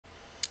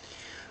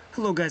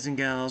Hello guys and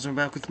gals, we're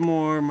back with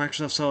more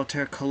Microsoft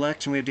Solitaire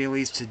Collection. We have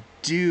dailies to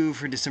do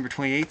for December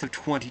 28th of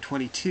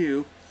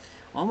 2022.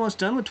 Almost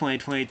done with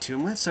 2022.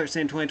 I'm going to start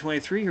saying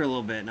 2023 here a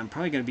little bit, and I'm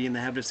probably going to be in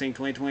the habit of saying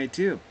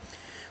 2022.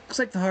 Looks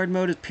like the hard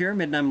mode is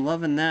Pyramid, and I'm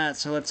loving that,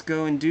 so let's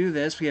go and do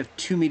this. We have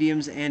 2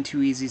 mediums and 2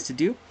 easies to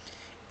do,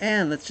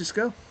 and let's just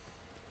go.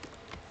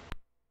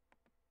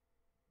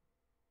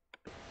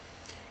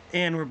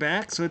 And we're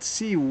back, so let's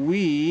see,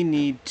 we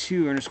need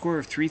to earn a score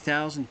of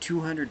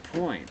 3,200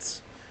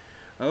 points.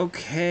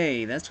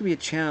 Okay, that's going to be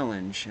a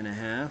challenge and a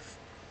half.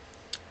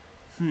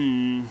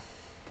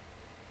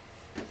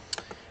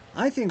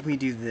 I think we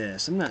do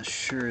this. I'm not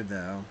sure,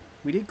 though.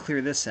 We did clear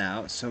this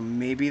out, so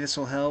maybe this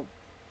will help.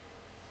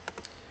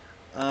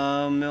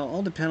 It'll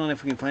all depend on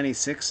if we can find any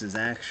 6s,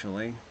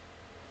 actually.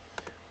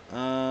 There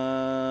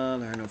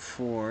are no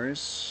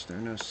 4s. There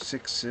are no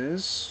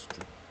 6s.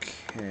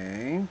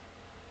 Okay.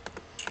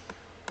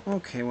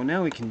 Okay, well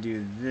now we can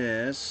do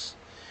this.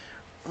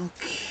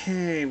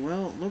 Okay,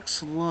 well, it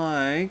looks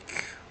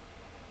like...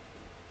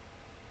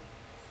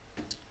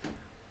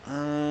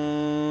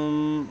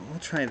 we'll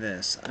try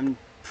this. I'm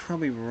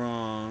probably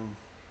wrong.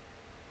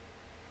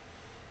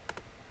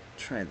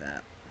 Try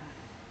that.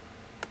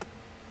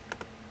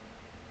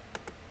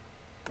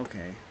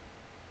 Okay.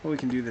 Well, we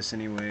can do this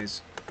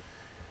anyways.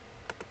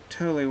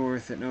 Totally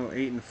worth it. No,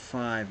 8 and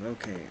 5.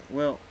 Okay.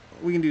 Well,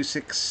 we can do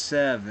 6,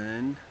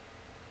 7.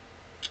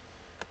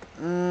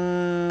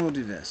 We'll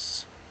do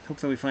this. Hope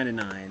that we find a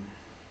 9.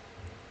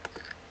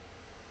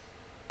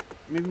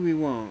 Maybe we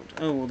won't.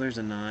 Oh, well, there's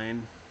a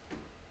 9.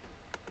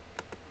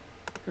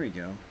 Here we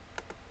go.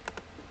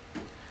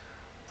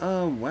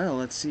 Oh, well,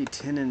 let's see.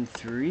 10 and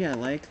 3. I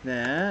like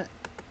that.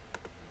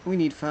 We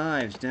need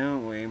 5s,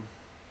 don't we?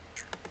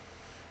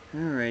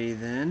 Alrighty,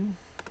 then.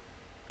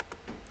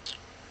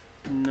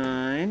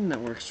 9.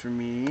 That works for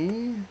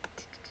me.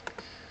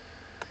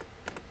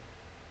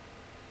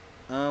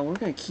 We're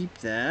going to keep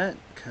that,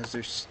 because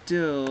there's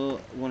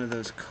still one of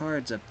those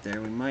cards up there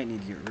we might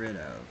need to get rid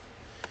of.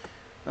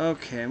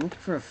 Okay, I'm looking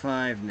for a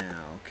 5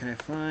 now. Can I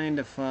find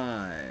a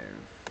 5?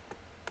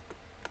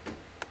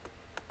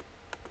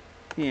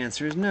 The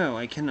answer is no,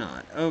 I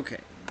cannot.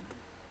 Okay.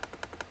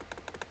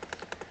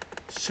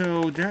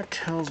 So that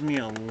tells me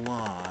a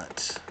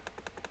lot.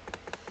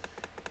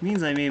 It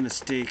means I made a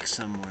mistake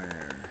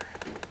somewhere.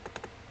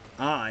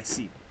 Ah, I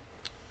see.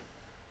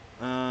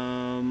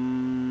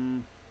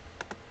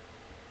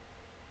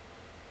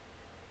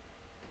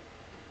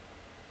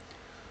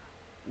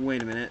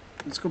 Wait a minute.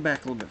 Let's go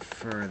back a little bit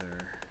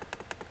further.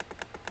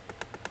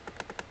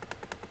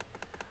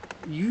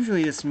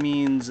 Usually this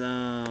means,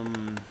 I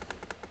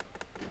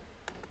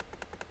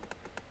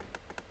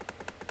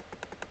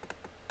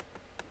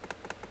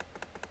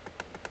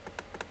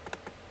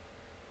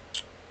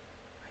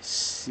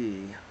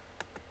see.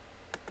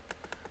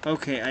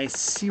 Okay, I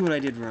see what I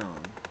did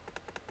wrong.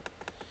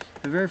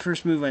 The very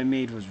first move I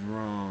made was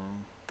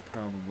wrong,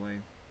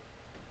 probably.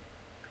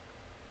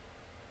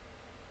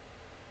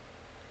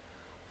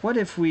 What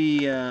if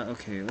we,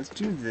 okay, let's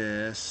do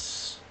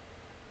this.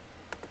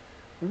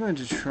 We're going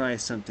to try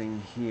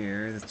something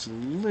here that's a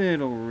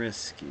little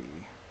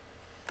risky.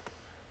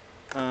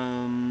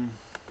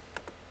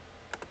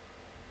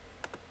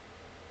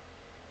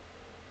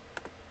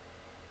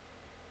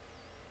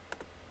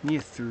 Need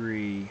a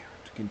 3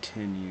 to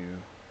continue.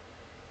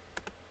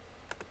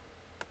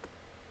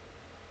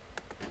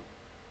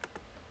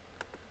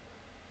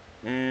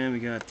 And we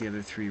got the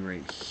other 3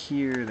 right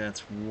here.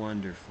 That's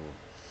wonderful.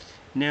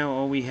 Now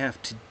all we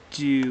have to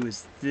do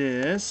is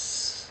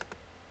this.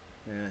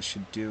 Yeah, that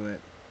should do it.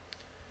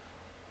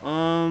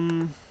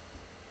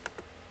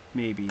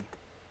 Maybe.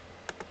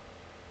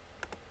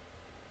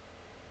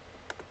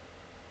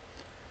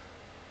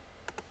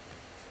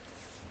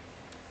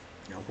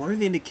 Now, what are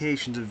the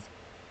indications of...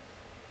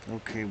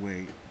 Okay,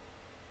 wait.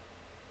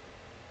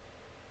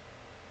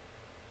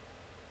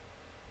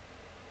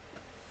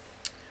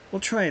 We'll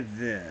try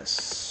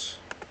this.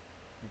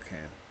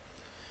 Okay.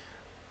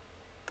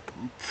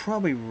 I'm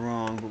probably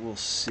wrong, but we'll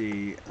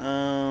see.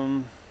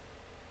 I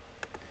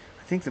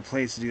think the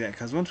place to do that,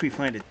 because once we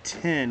find a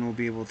 10, we'll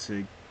be able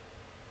to...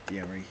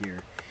 Yeah, right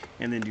here.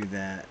 And then do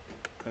that.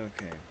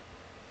 Okay.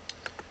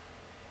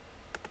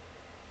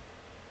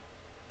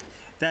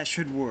 That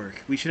should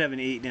work. We should have an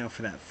 8 now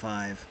for that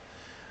 5.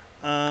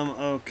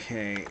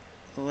 Okay.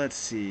 Let's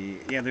see.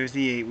 Yeah, there's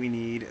the 8 we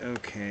need.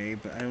 Okay,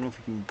 but I don't know if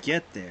we can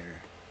get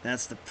there.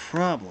 That's the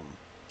problem.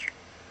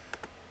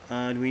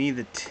 Do we need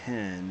the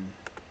 10?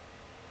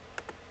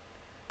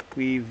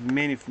 We've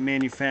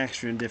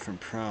manufactured a different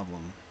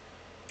problem.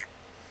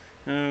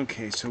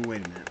 Okay, so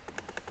wait a minute.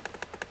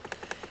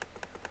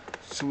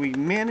 So we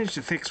managed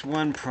to fix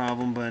one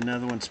problem, but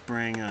another one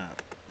sprang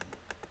up.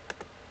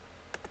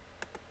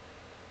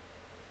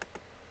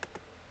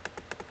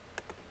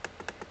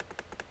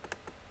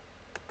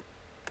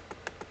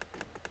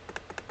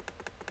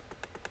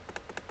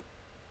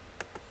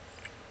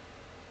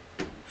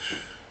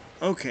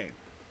 Okay.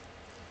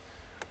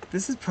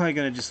 This is probably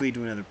going to just lead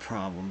to another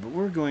problem, but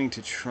we're going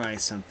to try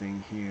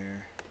something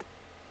here.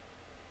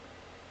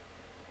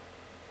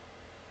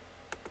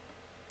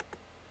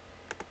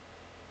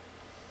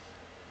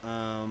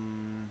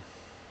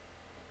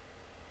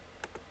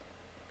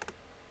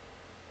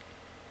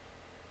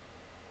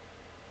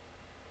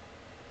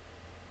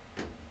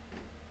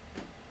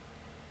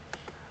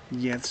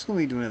 Yeah, this will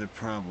lead to another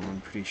problem,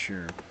 I'm pretty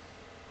sure.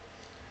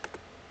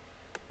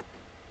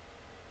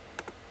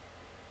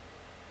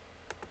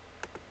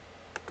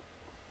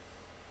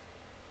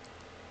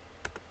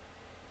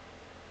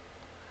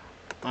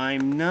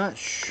 I'm not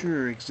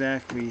sure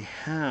exactly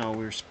how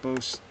we're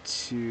supposed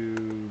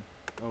to...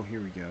 Oh, here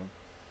we go.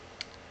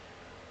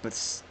 But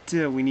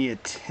still, we need a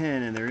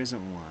 10, and there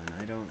isn't one.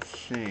 I don't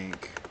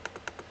think.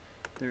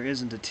 There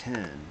isn't a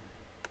 10.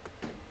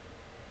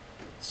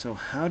 So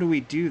how do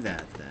we do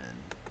that, then?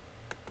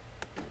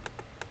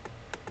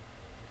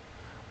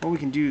 Well, we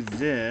can do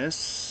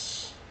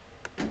this.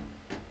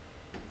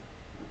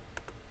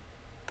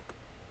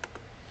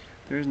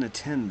 There isn't a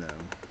 10, though.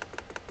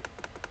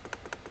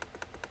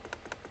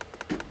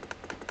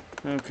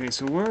 Okay,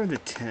 so where are the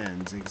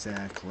 10s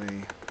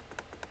exactly?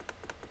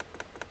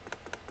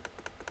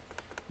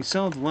 We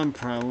solved one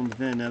problem, but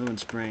then another one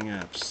sprang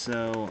up.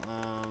 So,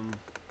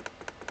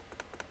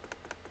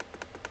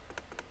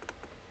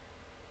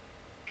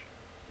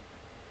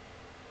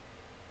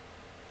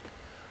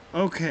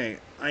 okay,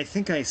 I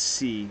think I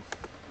see.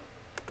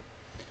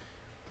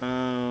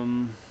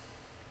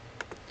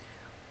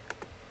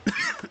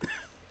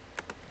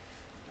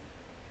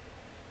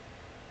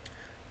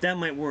 That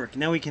might work.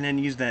 Now we can then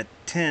use that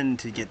 10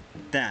 to get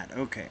that.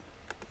 Okay.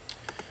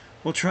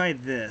 We'll try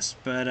this,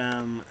 but,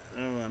 oh,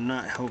 I'm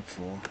not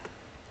hopeful.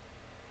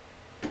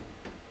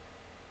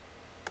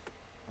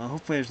 Well,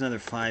 hopefully there's another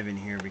 5 in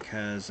here,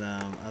 because,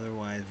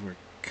 otherwise we're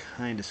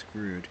kind of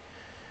screwed.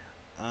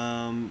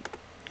 We'll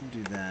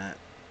do that.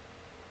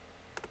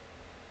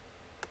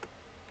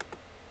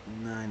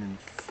 9 and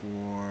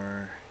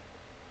 4.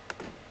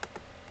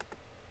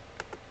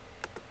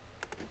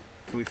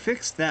 So we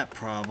fixed that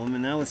problem,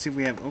 and now let's see if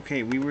we have...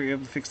 Okay, we were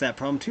able to fix that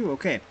problem too.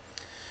 Okay.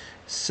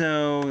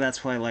 So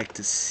that's what I like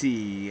to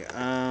see.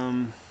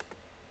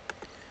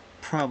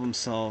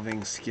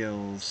 Problem-solving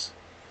skills.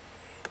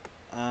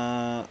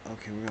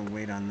 Okay, we're gonna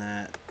wait on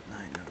that. 9,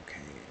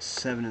 okay.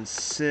 7 and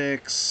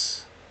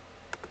 6.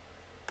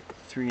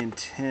 3 and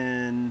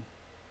 10.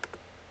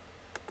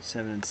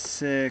 7 and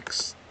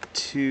 6.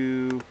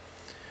 2.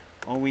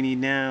 All we need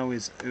now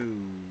is...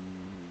 Ooh.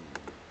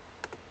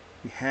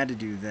 We had to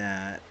do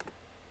that.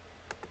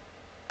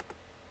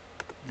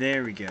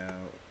 There we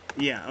go.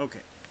 Yeah,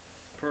 okay.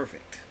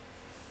 Perfect.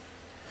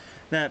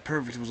 That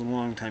perfect was a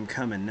long time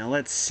coming. Now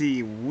let's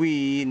see.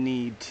 We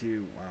need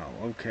to... Wow,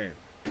 okay.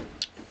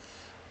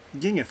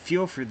 Getting a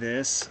feel for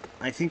this,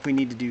 I think we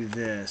need to do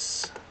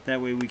this.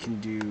 That way we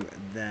can do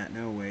that.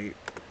 No, wait.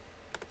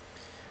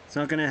 It's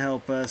not going to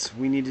help us.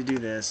 We need to do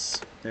this.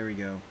 There we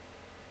go.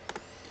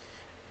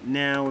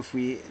 Now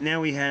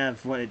we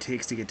have what it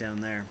takes to get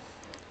down there.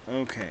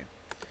 Okay.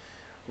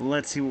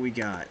 Let's see what we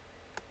got.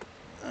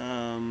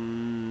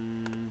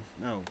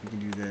 Oh, we can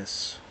do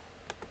this.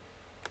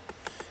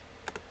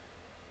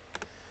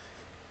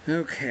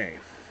 Okay.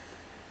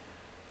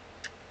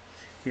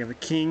 We have a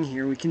king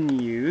here we can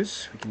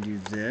use. We can do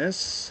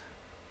this.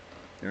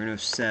 There are no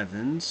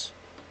 7s.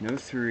 No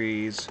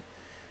 3s.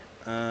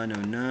 No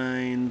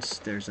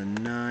 9s. There's a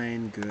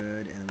 9.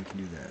 Good. And we can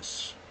do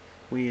this.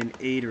 We need an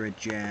 8 or a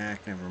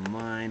jack. Never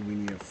mind. We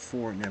need a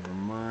 4. Never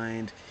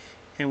mind.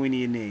 And we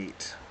need an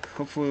 8.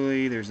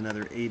 Hopefully there's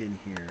another 8 in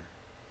here.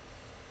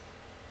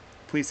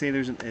 Please say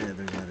there's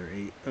another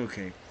 8.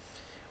 Okay.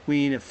 We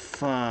need a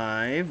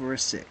 5 or a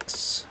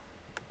 6.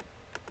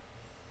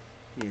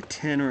 We need a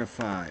 10 or a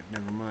 5.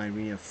 Never mind.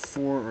 We need a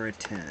 4 or a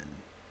 10.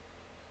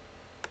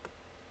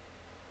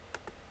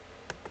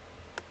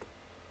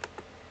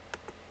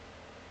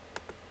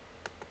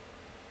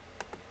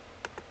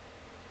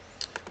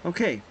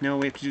 Okay. Now all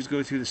we have to do is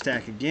go through the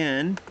stack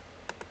again.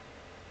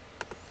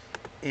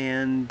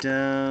 And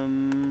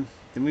then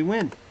we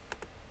win.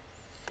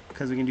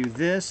 Because we can do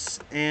this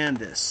and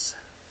this.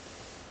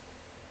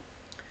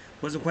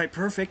 Wasn't quite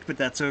perfect, but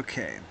that's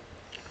okay.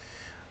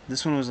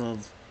 This one was a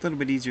little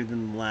bit easier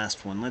than the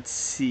last one. Let's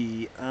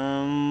see.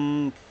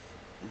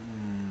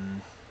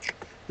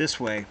 This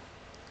way.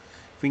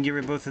 If we can get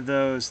rid of both of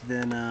those,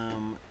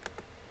 then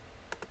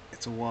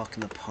it's a walk in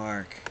the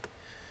park.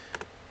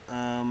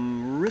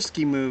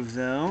 Risky move,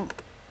 though.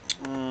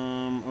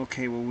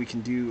 Okay, well, we can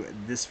do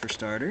this for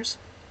starters.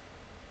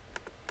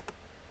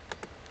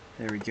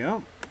 There we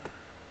go.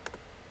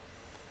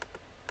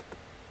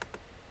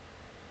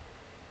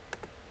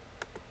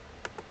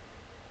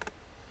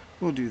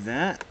 We'll do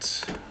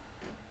that.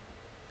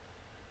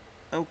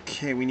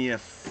 Okay, we need a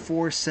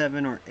 4,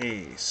 7, or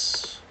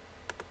ace.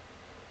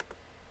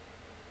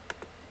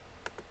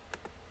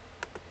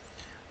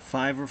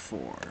 5 or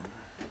 4.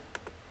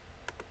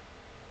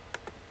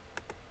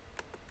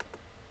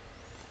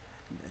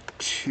 A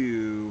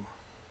 2.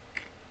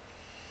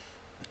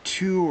 A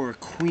 2 or a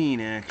queen,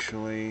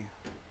 actually.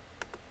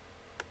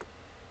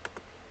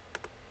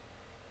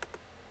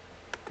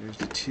 There's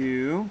the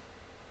 2.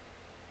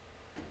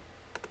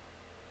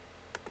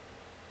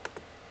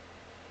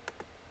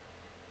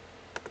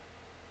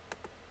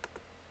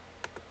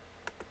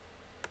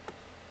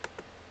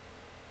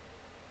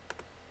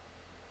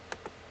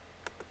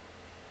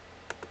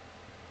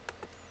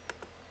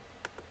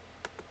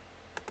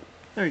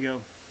 There we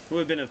go. It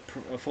would have been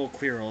a full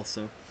clear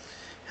also.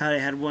 Had I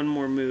had one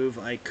more move,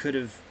 I could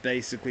have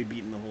basically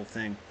beaten the whole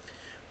thing.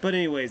 But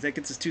anyways, that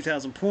gets us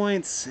 2,000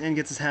 points and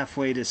gets us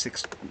halfway to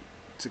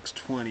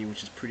 620,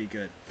 which is pretty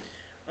good.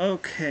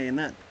 Okay, and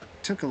that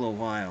took a little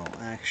while,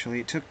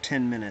 actually. It took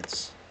 10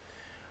 minutes.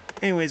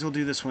 Anyways, we'll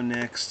do this one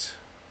next.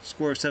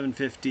 Score of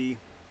 750.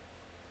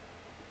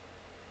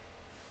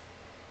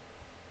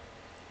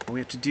 All we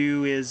have to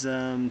do is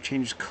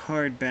change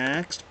card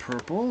backs to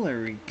purple.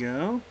 There we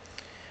go.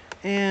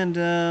 And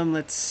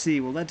let's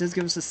see. Well, that does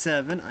give us a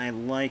 7. I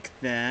like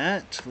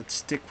that. Let's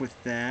stick with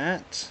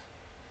that.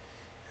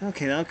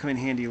 Okay, that'll come in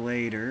handy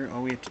later.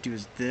 All we have to do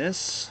is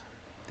this.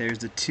 There's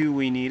the 2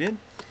 we needed.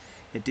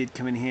 It did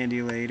come in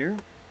handy later.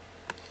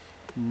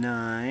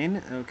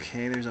 9.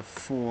 Okay, there's a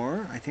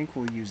 4. I think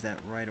we'll use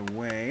that right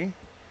away.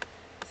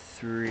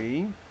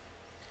 3.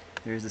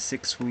 There's the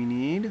 6 we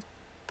need.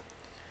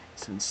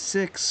 7,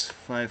 6,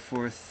 5,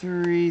 4,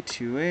 3,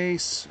 2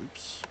 ace.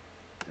 Oops.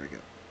 There we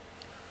go.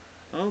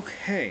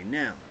 Okay,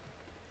 now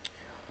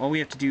all we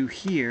have to do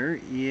here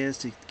is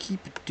to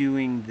keep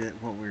doing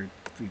what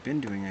we've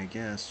been doing, I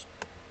guess.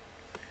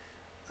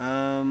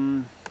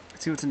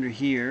 Let's see what's under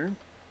here.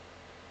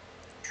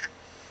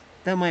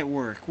 That might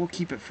work. We'll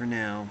keep it for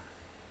now.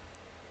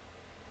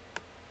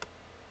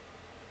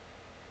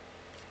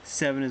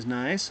 7 is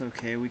nice.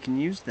 Okay, we can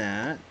use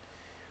that.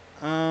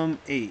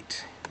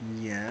 8.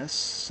 Yes.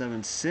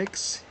 7,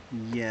 6.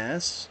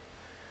 Yes.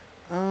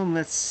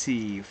 Let's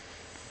see.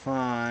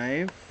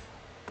 5.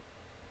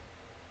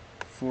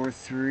 4,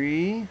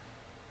 3.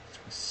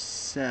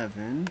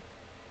 7.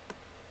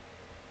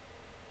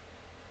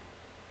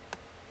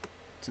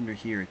 It's under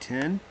here.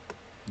 10.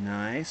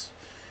 Nice.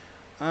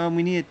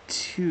 We need a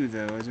 2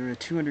 though. Is there a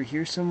 2 under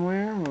here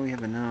somewhere? Well, we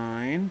have a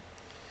 9.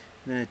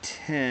 Then a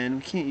 10.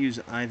 We can't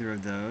use either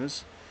of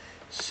those.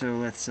 So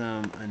let's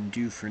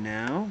undo for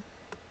now.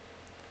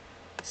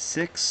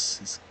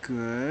 6 is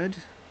good.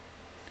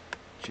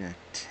 Jack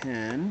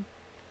 10.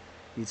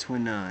 Leads to a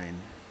 9.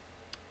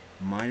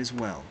 Might as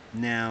well.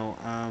 Now,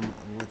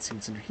 let's see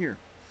what's under here.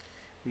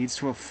 Leads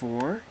to a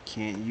 4.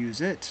 Can't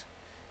use it.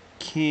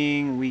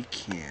 King, we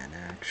can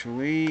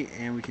actually.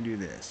 And we can do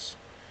this.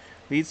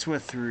 Leads to a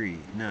 3.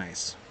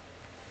 Nice.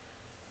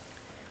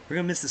 We're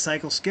going to miss the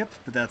cycle skip,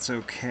 but that's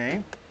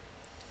okay.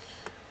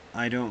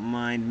 I don't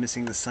mind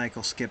missing the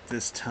cycle skip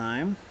this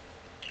time.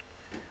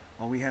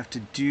 All we have to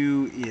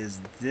do is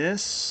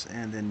this,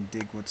 and then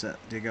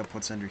dig up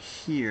what's under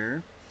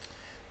here,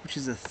 which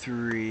is a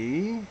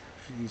 3.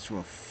 Which leads to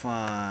a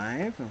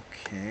 5.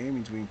 Okay,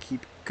 means we can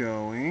keep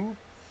going.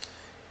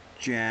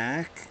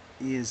 Jack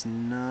is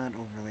not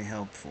overly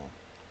helpful,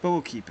 but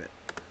we'll keep it.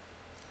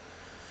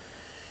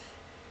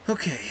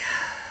 Okay.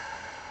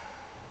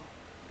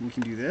 We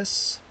can do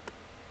this.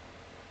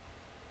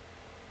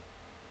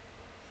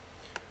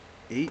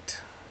 8.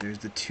 There's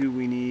the 2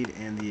 we need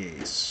and the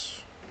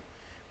ace.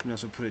 We can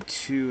also put a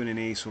 2 and an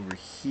ace over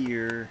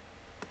here.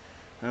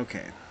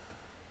 Okay.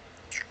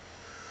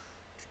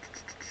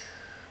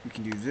 We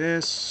can do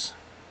this.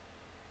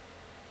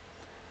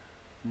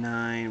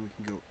 9. We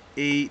can go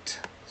 8,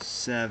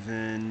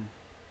 7,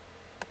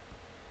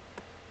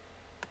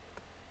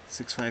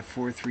 6, 5,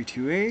 4, 3,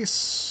 2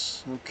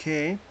 ace.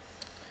 Okay.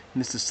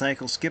 Missed the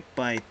cycle skip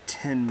by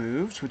 10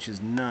 moves, which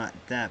is not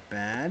that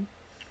bad.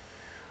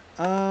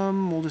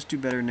 We'll just do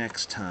better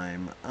next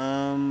time.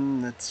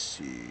 Let's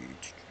see.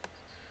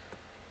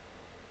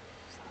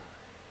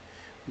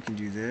 We can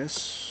do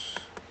this.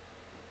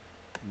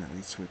 And that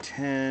leads to a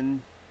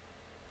 10.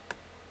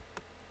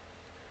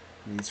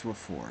 Leads to a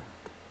 4.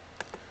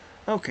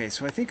 Okay,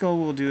 so I think all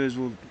we'll do is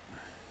we'll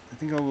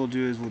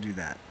do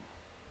that.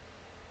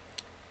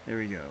 There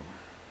we go.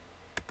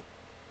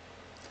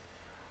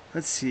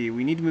 Let's see,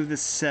 we need to move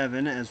this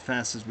 7 as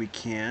fast as we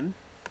can,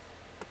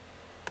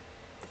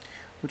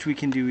 which we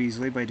can do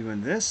easily by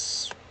doing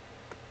this.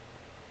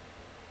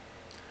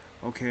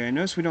 Okay, I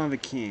notice we don't have a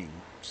king,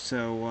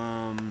 so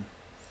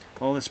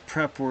all this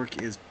prep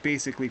work is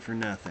basically for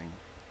nothing,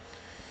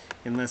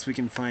 unless we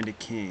can find a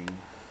king.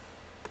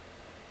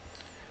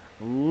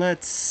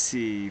 Let's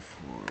see,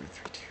 4,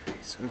 3, 2,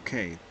 ace.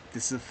 Okay,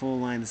 this is a full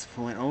line, this is a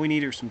full line. All we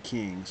need are some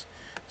kings.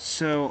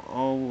 So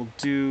all we'll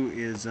do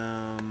is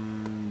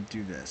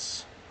do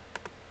this.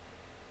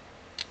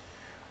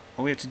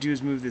 All we have to do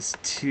is move this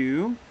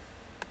 2,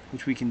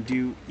 which we can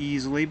do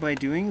easily by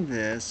doing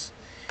this.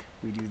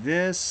 We do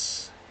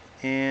this,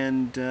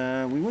 and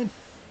we win.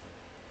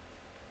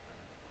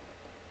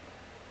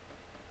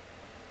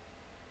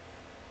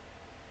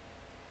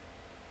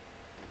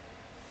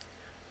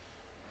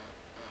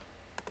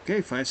 Okay,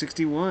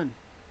 561.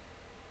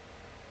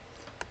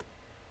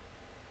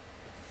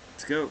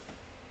 Let's go.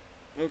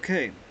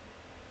 Okay.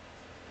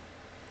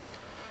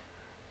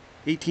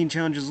 18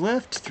 challenges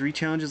left. 3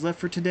 challenges left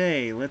for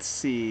today. Let's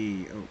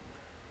see. Oh.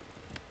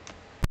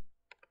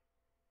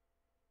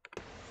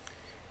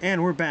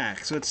 And we're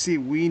back. So let's see.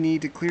 We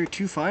need to clear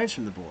 2 5s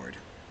from the board.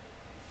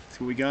 Let's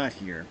see what we got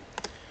here.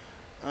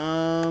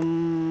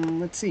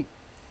 Let's see.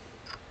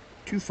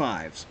 2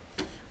 5s.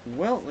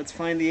 Well, let's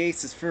find the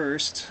aces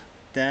first.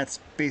 that's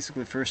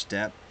basically the first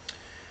step.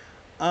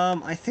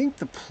 I think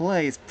the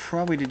play is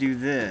probably to do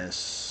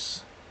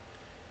this.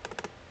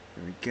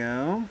 There we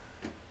go.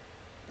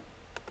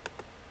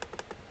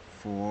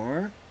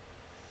 4.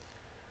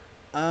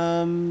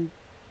 I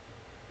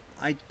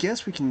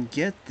guess we can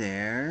get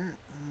there.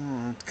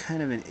 Oh, it's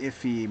kind of an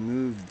iffy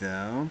move,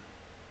 though.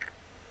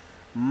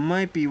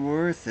 Might be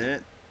worth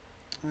it.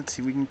 Let's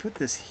see, we can put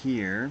this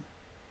here.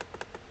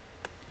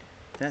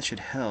 That should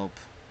help.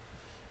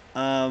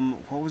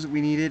 What was it we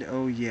needed?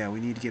 Oh, yeah,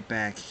 we need to get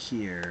back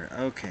here.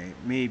 Okay,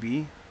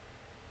 maybe.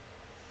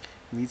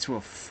 Leads to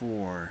a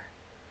 4.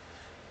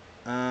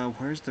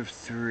 Where's the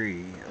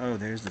 3? Oh,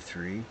 there's the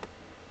 3.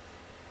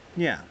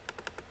 Yeah,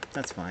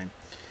 that's fine.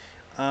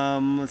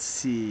 Let's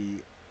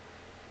see.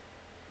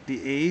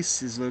 The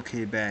ace is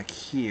located back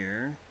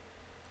here.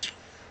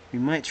 We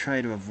might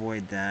try to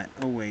avoid that.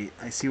 Oh wait,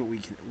 I see what we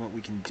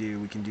can do.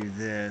 We can do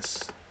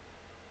this.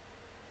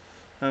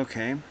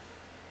 Okay.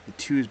 The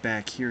 2 is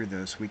back here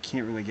though, so we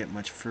can't really get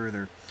much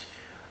further.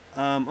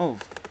 Oh,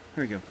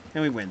 here we go.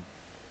 And we win.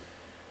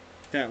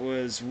 That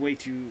was way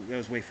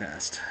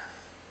fast.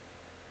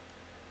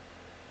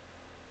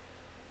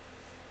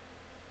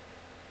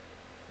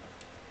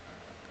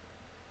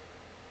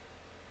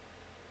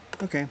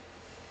 Okay.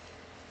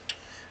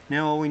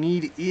 Now all we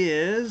need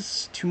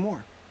is 2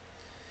 more.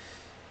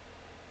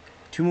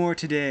 2 more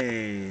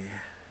today.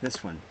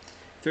 This one.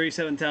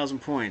 37,000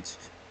 points.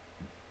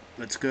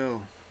 Let's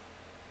go.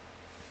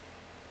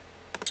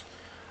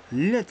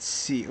 Let's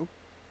see. Oh,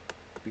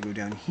 we go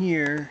down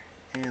here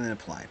and then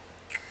apply.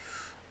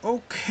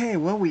 Okay,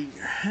 well we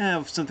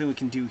have something we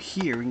can do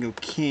here. We can go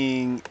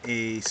king,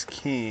 ace,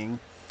 king,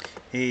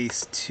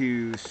 ace,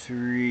 2,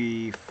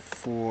 3,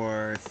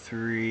 4,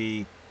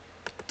 3,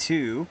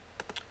 2,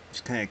 which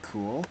is kind of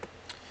cool.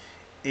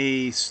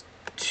 Ace,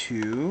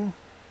 2,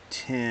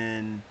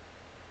 10,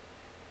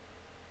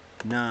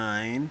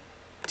 9,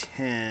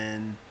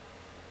 10,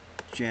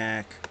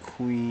 jack,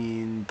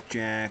 queen,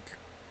 jack,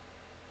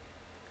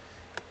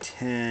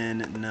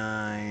 10,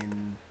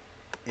 9,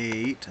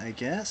 8, I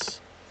guess.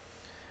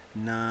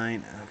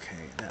 9,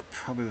 okay, that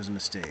probably was a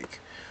mistake.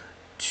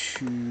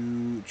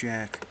 2,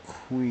 jack,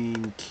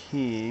 queen,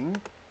 king.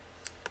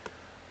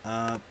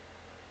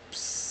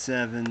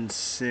 7,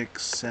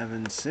 6,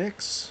 7,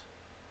 6.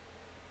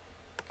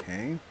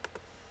 Okay.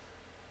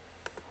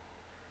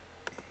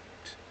 8,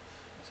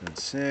 7,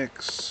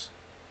 6.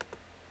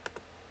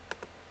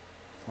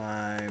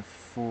 5,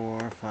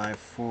 4, 5,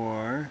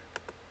 4.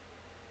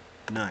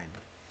 9.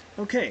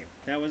 Okay,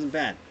 that wasn't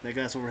bad. That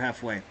got us over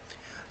halfway.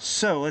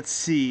 So let's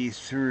see.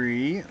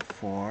 3,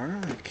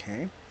 4.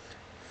 Okay.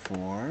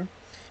 4,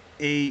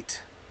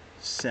 8,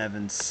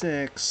 7,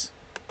 6,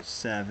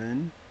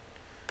 7.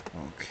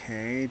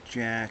 Okay.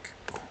 Jack,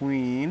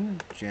 queen,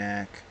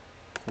 jack,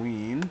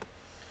 queen.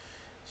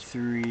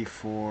 3,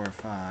 4,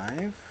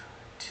 5.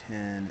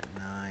 10,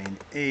 9,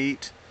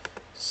 8,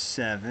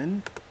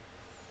 7.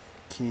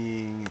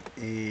 King,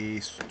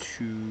 ace,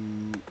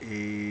 2,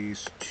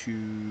 ace,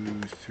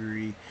 2,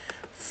 3,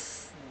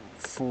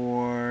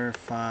 4,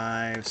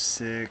 5,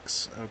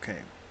 6.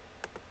 Okay.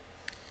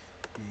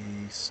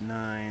 Ace,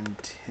 9,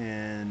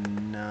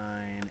 10,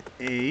 9,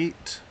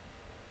 8.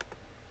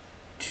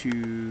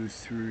 2,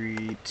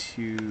 3,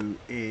 2,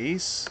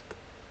 ace.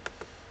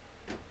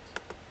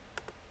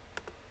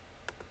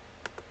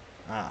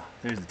 Ah,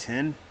 there's the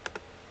 10.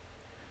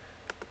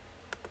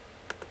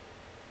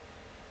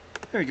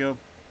 There we go.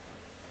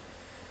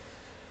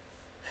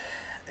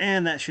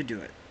 And that should do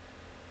it.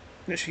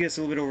 That should get us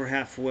a little bit over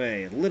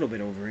halfway. A little bit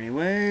over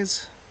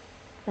anyways.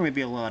 Or maybe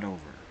a lot over.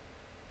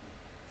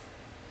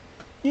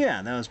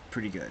 Yeah, that was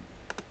pretty good.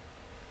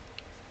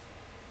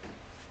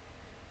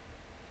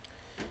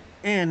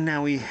 And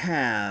now we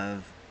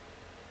have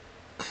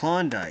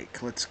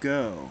Klondike. Let's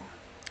go.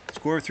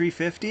 Score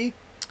 350?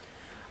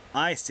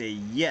 I say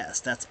yes.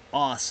 That's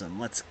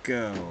awesome. Let's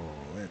go.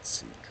 Let's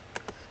see.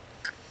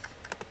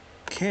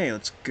 Okay,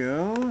 let's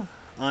go.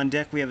 On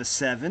deck we have a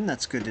 7.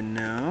 That's good to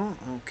know.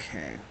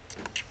 Okay.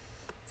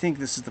 I think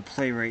this is the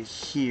play right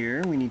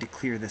here. We need to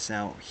clear this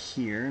out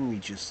here, and we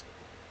just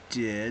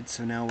did.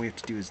 So now what we have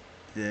to do is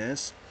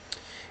this.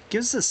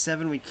 Gives us a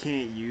 7 we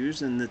can't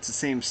use, and it's the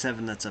same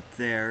 7 that's up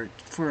there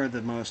for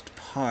the most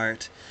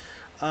part.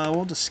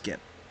 We'll just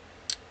skip.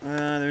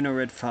 There are no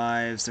red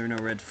 5s, there are no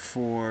red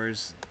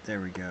 4s.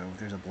 There we go.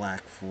 There's a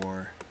black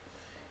 4.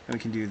 And we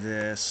can do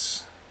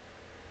this.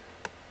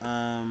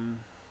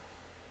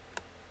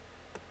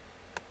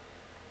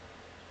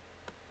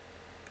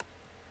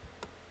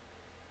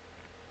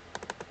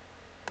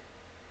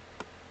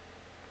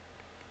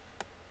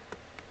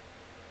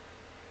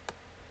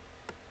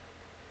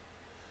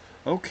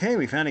 Okay,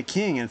 we found a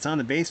king, and it's on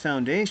the base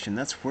foundation.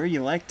 That's where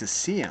you like to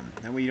see him.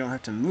 That way you don't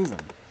have to move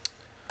him.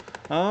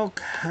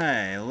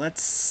 Okay,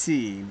 let's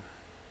see.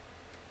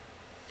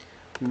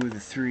 We move the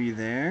 3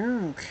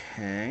 there.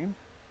 Okay.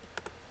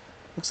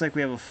 Looks like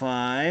we have a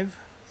 5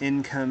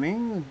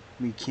 incoming.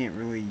 We can't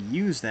really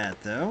use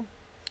that, though.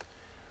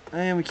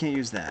 And we can't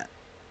use that.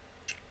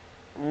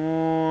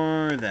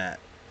 Or that.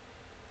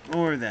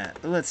 Or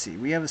that. Let's see.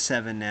 We have a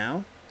 7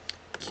 now.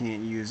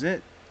 Can't use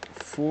it.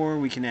 4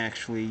 we can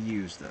actually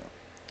use, though.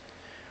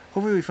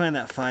 Hopefully we find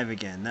that 5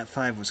 again. That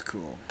 5 was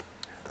cool.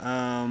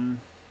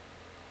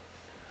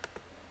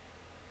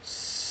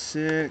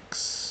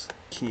 6,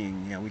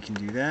 king. Yeah, we can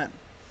do that.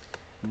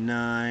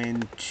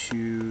 9,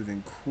 2,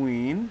 then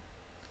queen.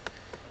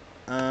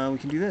 We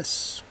can do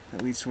this.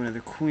 That leads to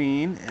another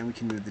queen, and we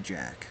can move the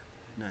jack.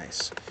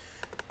 Nice.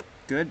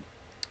 Good.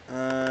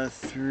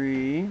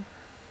 3.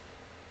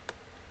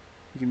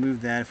 We can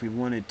move that if we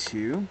wanted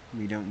to.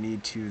 We don't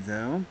need to,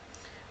 though.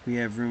 We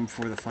have room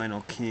for the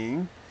final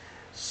king.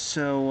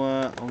 So,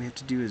 all we have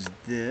to do is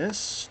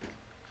this.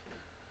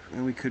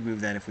 And we could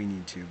move that if we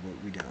need to,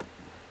 but we don't.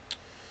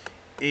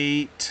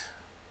 8.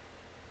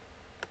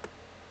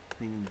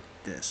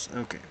 This.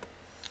 Okay.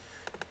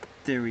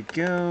 There we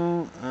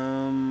go.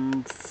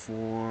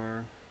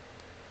 4.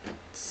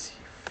 Let's see.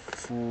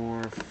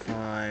 4,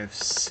 5,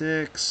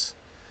 6.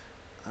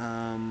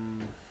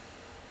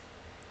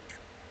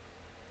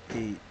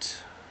 8.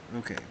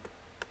 Okay.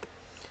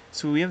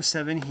 So we have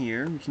 7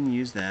 here. We can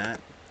use that.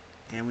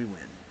 And we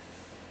win.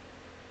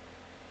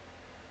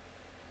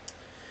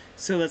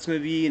 So that's going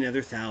to be another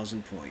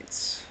 1,000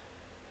 points.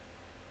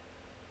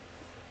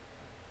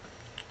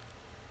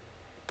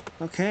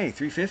 Okay,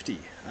 350.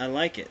 I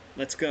like it.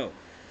 Let's go.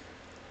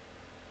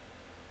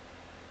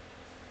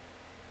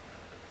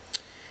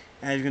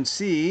 As you can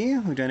see,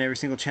 we've done every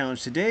single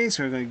challenge today,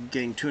 so we're going to be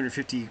getting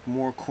 250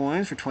 more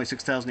coins for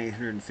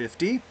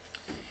 26,850.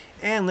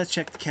 And let's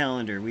check the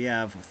calendar. We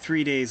have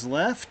 3 days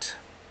left.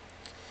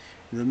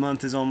 The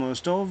month is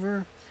almost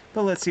over,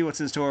 but let's see what's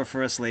in store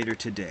for us later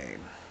today.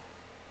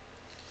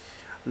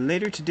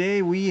 Later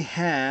today we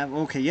have,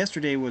 okay,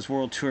 yesterday was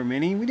World Tour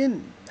Mini. We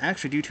didn't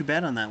actually do too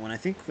bad on that one. I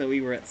think that we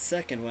were at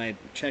second when I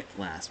checked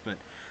last, but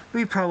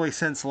we probably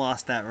since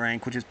lost that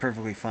rank, which is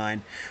perfectly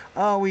fine.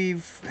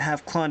 We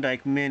have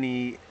Klondike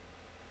Mini,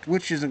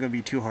 which isn't going to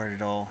be too hard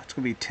at all. It's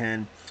going to be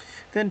 10.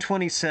 Then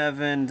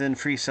 27, then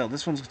Free Cell.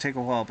 This one's going to take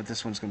a while, but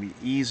this one's going to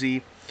be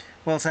easy.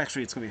 Well, it's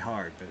going to be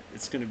hard, but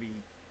it's going to be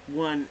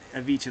one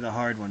of each of the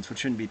hard ones, which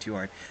shouldn't be too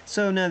hard.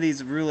 So none of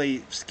these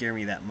really scare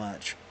me that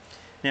much.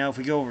 Now, if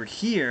we go over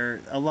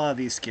here, a lot of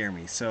these scare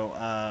me, so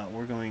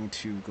we're going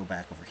to go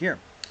back over here.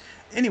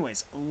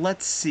 Anyways,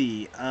 let's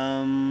see.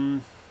 I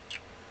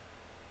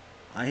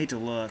hate to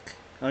look.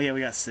 Oh yeah, we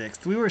got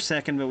 6th. We were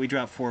 2nd, but we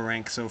dropped 4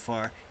 ranks so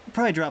far. We'll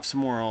probably drop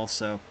some more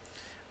also.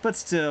 But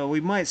still,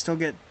 we might still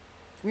get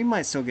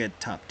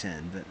top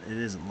 10, but it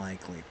isn't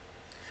likely.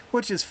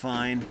 Which is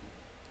fine.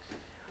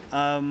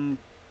 I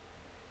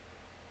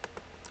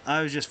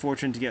was just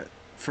fortunate to get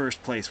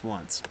first place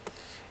once.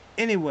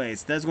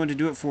 Anyways, that's going to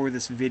do it for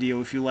this video.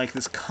 If you like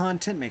this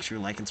content, make sure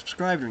you like and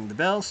subscribe, ring the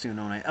bell so you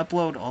know when I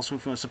upload. Also,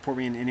 if you want to support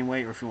me in any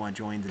way or if you want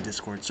to join the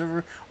Discord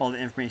server, all the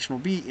information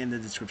will be in the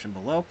description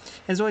below.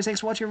 As always,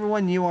 thanks for watching,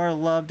 everyone. You are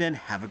loved, and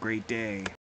have a great day.